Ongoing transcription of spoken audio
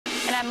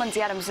And I'm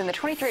Lindsay Adams in the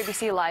 23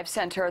 ABC Live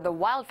Center. The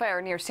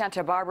wildfire near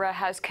Santa Barbara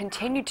has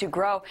continued to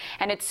grow,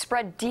 and it's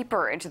spread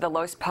deeper into the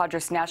Los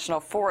Padres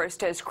National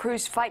Forest as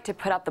crews fight to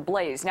put out the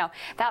blaze. Now,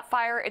 that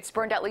fire, it's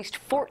burned at least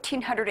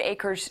 1,400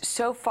 acres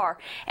so far,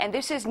 and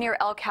this is near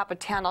El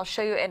Capitan. I'll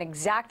show you an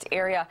exact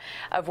area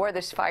of where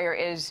this fire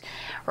is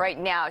right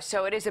now.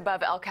 So it is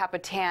above El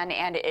Capitan,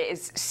 and it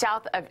is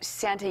south of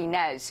Santa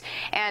Ynez.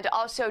 And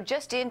also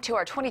just into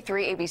our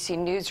 23 ABC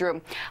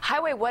newsroom,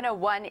 Highway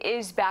 101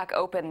 is back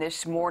open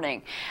this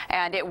morning.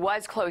 And it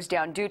was closed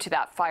down due to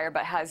that fire,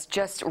 but has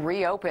just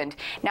reopened.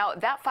 Now,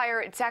 that fire,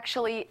 it's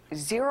actually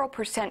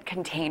 0%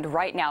 contained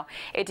right now.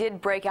 It did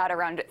break out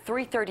around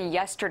 3:30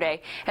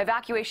 yesterday.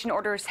 Evacuation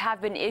orders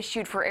have been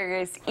issued for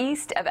areas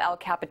east of El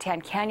Capitan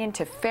Canyon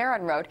to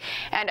Farron Road.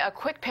 And a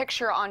quick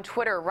picture on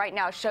Twitter right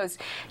now shows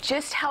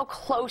just how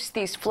close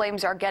these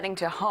flames are getting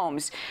to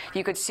homes.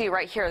 You could see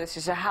right here, this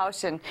is a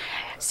house, and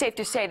safe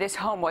to say this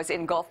home was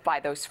engulfed by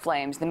those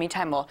flames. In the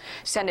meantime, we'll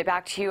send it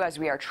back to you as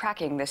we are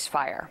tracking this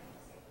fire.